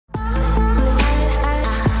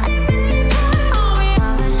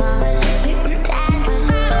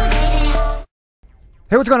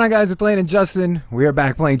Hey, what's going on, guys? It's Lane and Justin. We are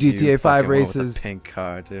back playing GTA 5 races. Went with the pink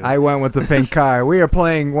car, too. I went with the pink car. We are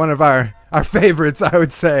playing one of our favorites, I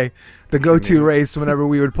would say. The go-to race whenever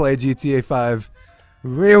we would play GTA 5.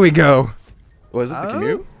 Here we go. Was it the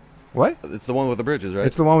Commute? What? It's the one with the bridges, right?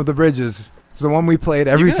 It's the one with the bridges. It's the one we played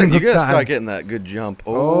every single time. You gotta start getting that good jump.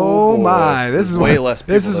 Oh my! This is way what, less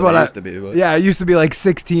people this is than what it I used to be. But. Yeah, it used to be like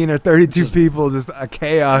 16 or 32 people, just a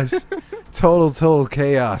chaos. Total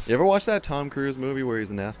chaos. You ever watch that Tom Cruise movie where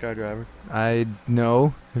he's a NASCAR driver? I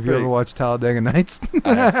know. Have you ever watched Talladega Nights?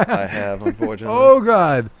 I have, unfortunately. Oh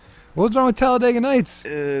God! What's wrong with Talladega Nights?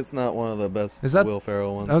 It's not one of the best Will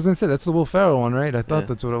Ferrell ones. I was gonna say that's the Will Ferrell one, right? I thought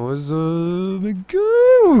that's what it was.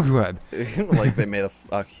 God. Like they made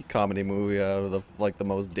a comedy movie out of the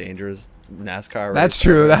most dangerous NASCAR race. That's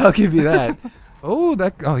true. I'll give you that. Oh,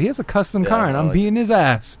 he has a custom car, and I'm beating his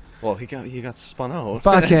ass. Well, he got spun out.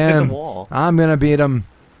 Fuck him. The wall. I'm gonna beat him.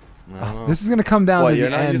 This is gonna come down to the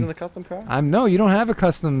end. You're not using the custom car? No, you don't have a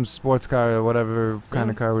custom sports car or whatever kind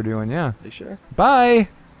of car we're doing. Yeah. You sure? Bye.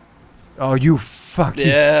 Oh, you fuck.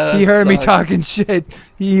 Yeah. He heard me talking shit.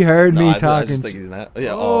 He heard me talking. I just think he's not.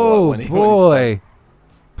 Yeah. Oh, boy.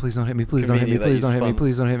 Please don't hit me. Please don't hit me. Please don't hit me.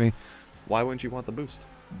 Please don't hit me. Why wouldn't you want the boost?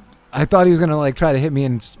 I thought he was gonna like try to hit me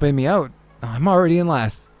and spin me out. I'm already in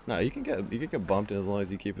last. No, you can get bumped as long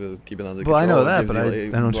as you keep it under control. Well, I know that, but I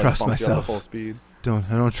don't trust myself. Full speed. I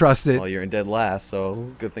don't trust it. Well, you're in dead last,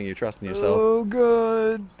 so good thing you're trusting yourself. Oh,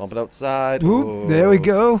 good. Bump it outside. Oop, there we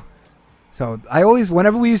go. So I always,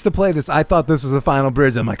 whenever we used to play this, I thought this was the final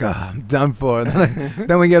bridge. I'm like, I'm done for.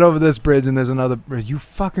 Then we get over this bridge and there's another bridge. You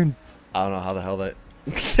fucking. I don't know how the hell that.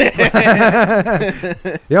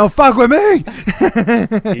 You don't fuck with me.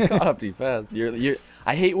 He caught up too fast.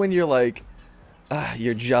 I hate when you're like,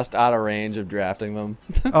 you're just out of range of drafting them.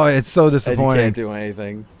 Oh, it's so disappointing. And you can't do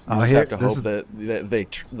anything. You just have to hope that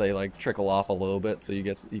they like trickle off a little bit so you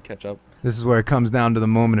catch up. This is where it comes down to the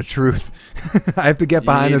moment of truth. I have to get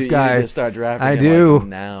behind this guy. You need to start drafting I do. like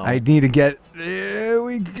now. I need to get. There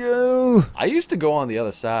we go. I used to go on the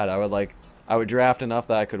other side. I would draft enough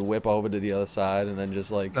that I could whip over to the other side and then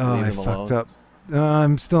just like leave him alone. Fucked up.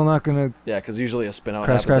 I'm still not gonna. Yeah, because usually a spin out.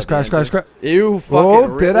 Crash. You fucking.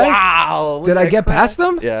 Oh, did I? Wow. Did I get past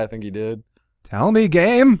them? Yeah, I think you did. Tell me,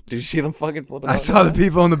 game. Did you see them fucking flipping? I saw the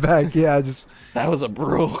people in the back. Yeah, just. That was a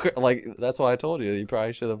brutal. Like that's why I told you. You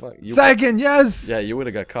probably should have. Second, yes. Yeah, you would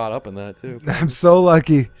have got caught up in that too. I'm so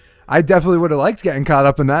lucky. I definitely would have liked getting caught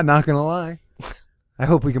up in that. Not gonna lie. I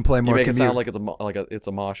hope we can play more. You make it sound like it's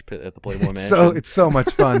a mosh pit at the Playboy Mansion. So it's so much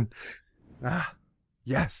fun.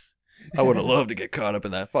 Yes. I would have loved to get caught up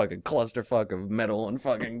in that fucking clusterfuck of metal and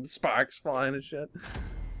fucking sparks flying and shit.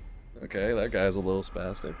 Okay, that guy's a little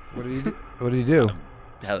spastic. What did he do? What did he do?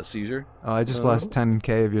 Had a seizure. Oh, I just lost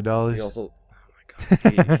 10K of your dollars. He also. Oh my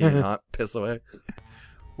god! Can you not piss away?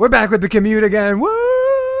 We're back with the Commute again. Woo!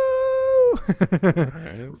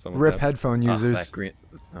 Right, Rip headphone users. That green.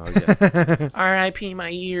 Oh yeah. R.I.P. my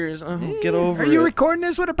ears. Get over it. Are you recording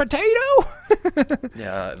this with a potato?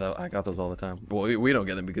 Yeah, I got those all the time. Well, we don't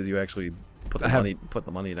get them because you actually put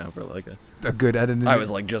the money down for like a good editing. I was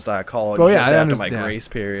like just out of college. Oh yeah, just after my grace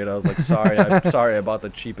period. I was like, sorry, I'm sorry. I bought the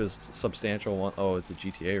cheapest substantial one. Oh, it's a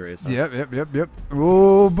GTA race. Huh? Yep.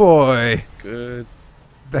 Oh boy. Good.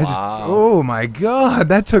 Wow. Oh my god,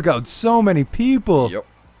 that took out so many people. Yep.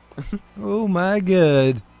 Oh my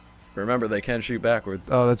god. Remember, they can shoot backwards.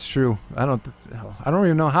 Oh, that's true. I don't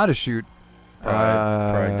even know how to shoot.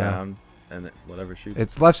 Pride down, and whatever shoots.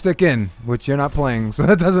 It's left stick in, which you're not playing, so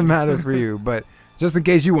that doesn't matter for you. But just in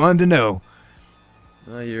case you wanted to know.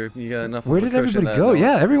 You got enough. Where did everybody go?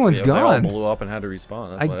 Yeah, everyone's gone. They all blew up and had to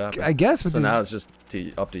respawn. That's what happened. I guess. But so now it's just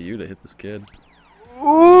up to you to hit this kid.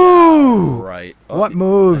 Ooh! Right. What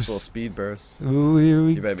moves? Nice little speed burst. Ooh, here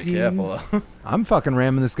we You better be careful though. I'm fucking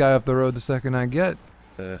ramming this guy off the road the second I get.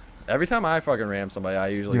 Every time I fucking ram somebody, I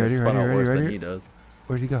usually get spun out worse than he does.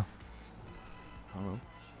 Where'd he go? I don't know.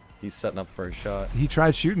 He's setting up for a shot. He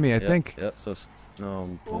tried shooting me, I think. Yeah, so... Oh,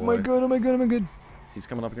 boy. Oh my god, oh my god, oh my god. He's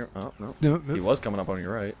coming up on your... Oh, no. No. He was coming up on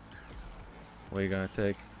your right. What are you gonna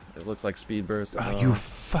take? It looks like speed burst. Oh, you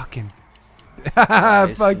fucking...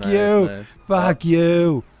 Nice, Fuck you. Nice. Fuck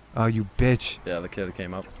you. Oh, you bitch. Yeah, the kid that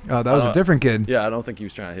came up. Oh, that was a different kid. Yeah, I don't think he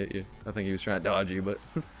was trying to hit you. I think he was trying to dodge you, but...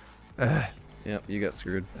 Yep, you got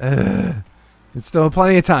screwed. It's still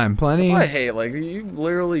plenty of time. Plenty. That's what I hate. Like, you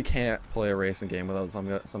literally can't play a racing game without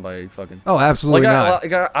somebody fucking... Oh, absolutely not.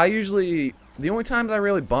 I usually... The only times I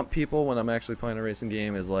really bump people when I'm actually playing a racing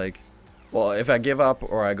game is like... Well, if I give up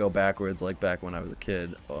or I go backwards, like back when I was a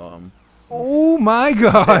kid. Oh my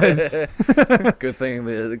god! Good thing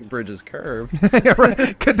the bridge is curved. Yeah,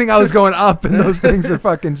 right. Good thing I was going up, and those things are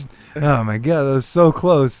fucking. Oh my god, that was so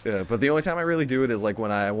close. Yeah, but the only time I really do it is like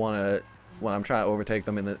when I'm trying to overtake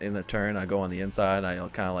them in the turn. I go on the inside. I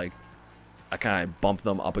kind of bump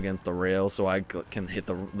them up against the rail so I can hit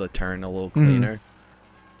the turn a little cleaner.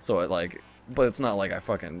 So it like, but it's not like I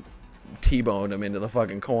fucking T-boned him into the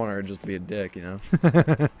fucking corner just to be a dick, you know.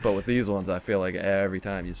 But with these ones, I feel like every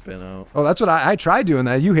time you spin out. Oh, that's what I tried doing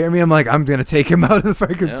that. You hear me? I'm like, I'm gonna take him out the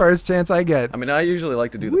fucking first chance I get. I mean, I usually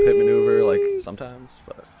like to do the pit maneuver, like sometimes,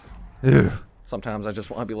 but Ew. sometimes I just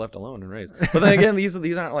want to be left alone and race. But then again, these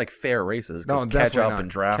aren't like fair races because catch up and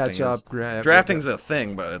drafting. Drafting's a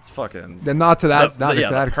thing, but it's fucking. Then not to that. Not to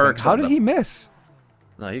that extent. How did he miss?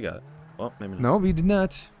 No, he got it. Well, maybe not. No, he did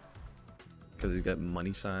not. Because he's got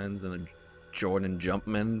money signs and a Jordan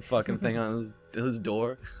Jumpman fucking thing on his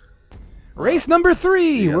door. Race number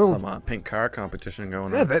 3. Got some pink car competition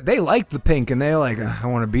going on. Yeah, they liked the pink, and they're like, I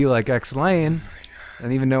want to be like X Lane.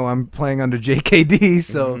 And even though I'm playing under JKD,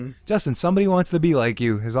 so Justin, somebody wants to be like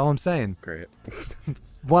you, is all I'm saying. Great.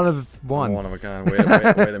 One of one. One of a kind. Way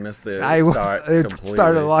to miss the start It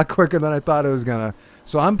started a lot quicker than I thought it was gonna.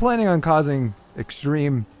 So I'm planning on causing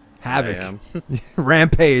extreme havoc.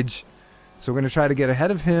 Rampage. So we're going to try to get ahead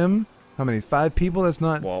of him. How many? 5 people? That's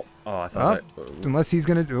not... Well, I thought... unless he's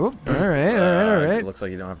going to do... all right. It looks like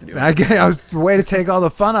you don't have to do it. I was the way to take all the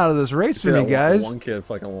fun out of this race for me, guys. One kid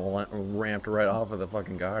fucking ramped right off of the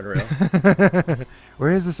fucking guardrail. Where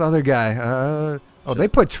is this other guy? They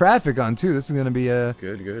put traffic on, too. This is going to be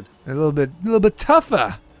good. A little bit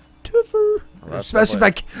tougher. Well, especially if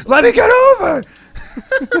I... Let me get over!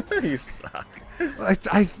 You suck.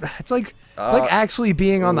 It's like actually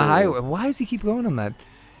being on the highway. Why does he keep going on that?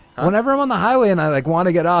 Whenever I'm on the highway and I like want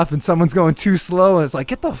to get off and someone's going too slow and it's like,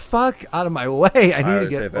 get the fuck out of my way. I need to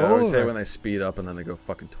get over. I always say when they speed up and then they go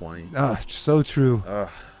fucking 20. Oh, so true.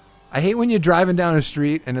 I hate when you're driving down a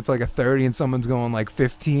street and it's like a 30 and someone's going like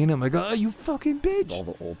 15. I'm like, oh, you fucking bitch. All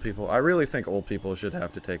the old people. I really think old people should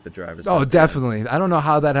have to take the driver's test. Oh, definitely. I don't know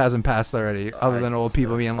how that hasn't passed already, other than old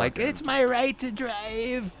people being like, it's my right to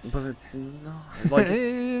drive. But it's not. Like,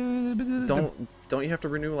 don't you have to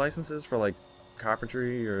renew licenses for like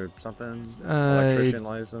carpentry or something? Electrician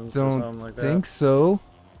license or something like that? I think so.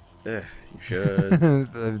 You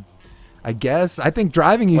should. I guess. I think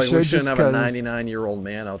driving you should. We shouldn't have a 99-year-old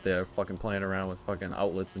man out there fucking playing around with fucking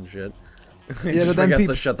outlets and shit. He just forgets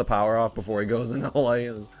to shut the power off before he goes into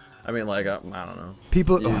Hawaii. I mean, like, I don't know.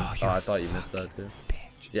 People. I thought you missed that too.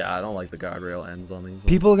 Bitch. Yeah, I don't like the guardrail ends on these.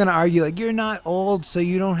 People are gonna argue like you're not old, so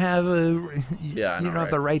you don't have you don't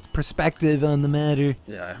have the right perspective on the matter.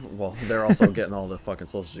 Yeah, well, they're also getting all the fucking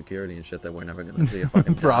Social Security and shit that we're never gonna see a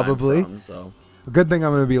fucking probably. From, so. Good thing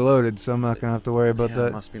I'm gonna be loaded, so I'm not gonna have to worry about that.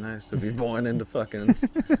 It must be nice to be born into fucking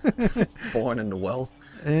born into wealth.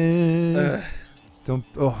 Don't.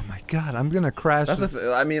 Oh my god, I'm gonna crash. That's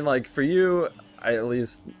I mean, like for you, at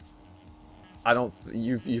least, I don't.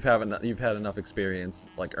 You've had enough experience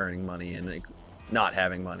like earning money and like, not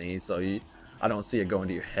having money, so I don't see it going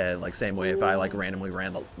to your head. Like same way if I like randomly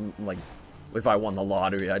ran the like. If I won the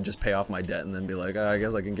lottery, I'd just pay off my debt and then be like, I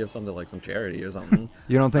guess I can give some to like some charity or something.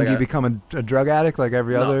 You don't think like you become a drug addict like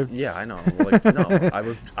every other? Yeah, I know. Like, no,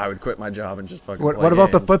 I would quit my job and just fucking. What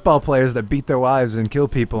about the football players that beat their wives and kill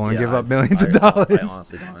people and give up millions of dollars? I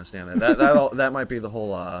honestly don't understand that. That might be the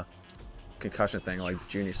whole concussion thing, like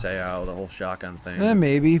Junior Seau, the whole shotgun thing.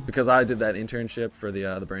 Maybe. Because I did that internship for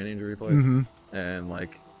the brain injury place, and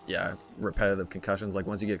like. Yeah, repetitive concussions. Like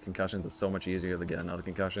once you get concussions, it's so much easier to get another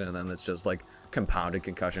concussion, and then it's just like compounded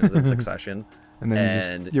concussions in succession. And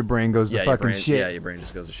then your brain goes to fucking shit. Yeah, your brain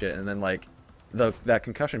just goes to shit. And then like that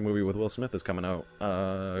concussion movie with Will Smith is coming out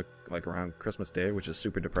like around Christmas Day, which is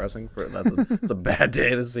super depressing. It's a bad day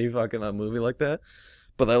to see fucking a movie like that.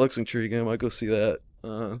 But that looks intriguing. I might go see that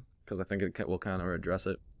because I think it will kind of address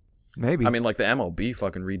it. Maybe. I mean, like the MLB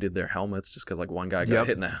fucking redid their helmets just because like one guy got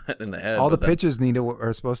hit in the head. All the pitchers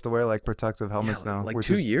are supposed to wear like protective helmets now. Like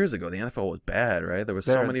 2 years ago, the NFL was bad, right? There was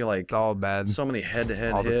so many like all bad, so many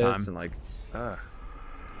head-to-head hits and like,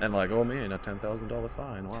 and like, oh man, a $10,000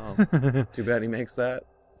 fine. Wow. Too bad he makes that.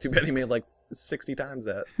 Too bad he made like 60 times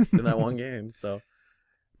that in that one game. So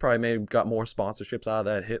probably got more sponsorships out of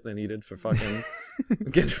that hit than he did for fucking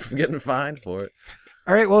getting fined for it.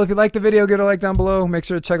 All right, well, if you liked the video, give it a like down below. Make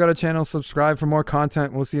sure to check out our channel, subscribe for more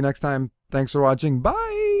content. We'll see you next time. Thanks for watching.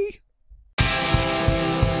 Bye.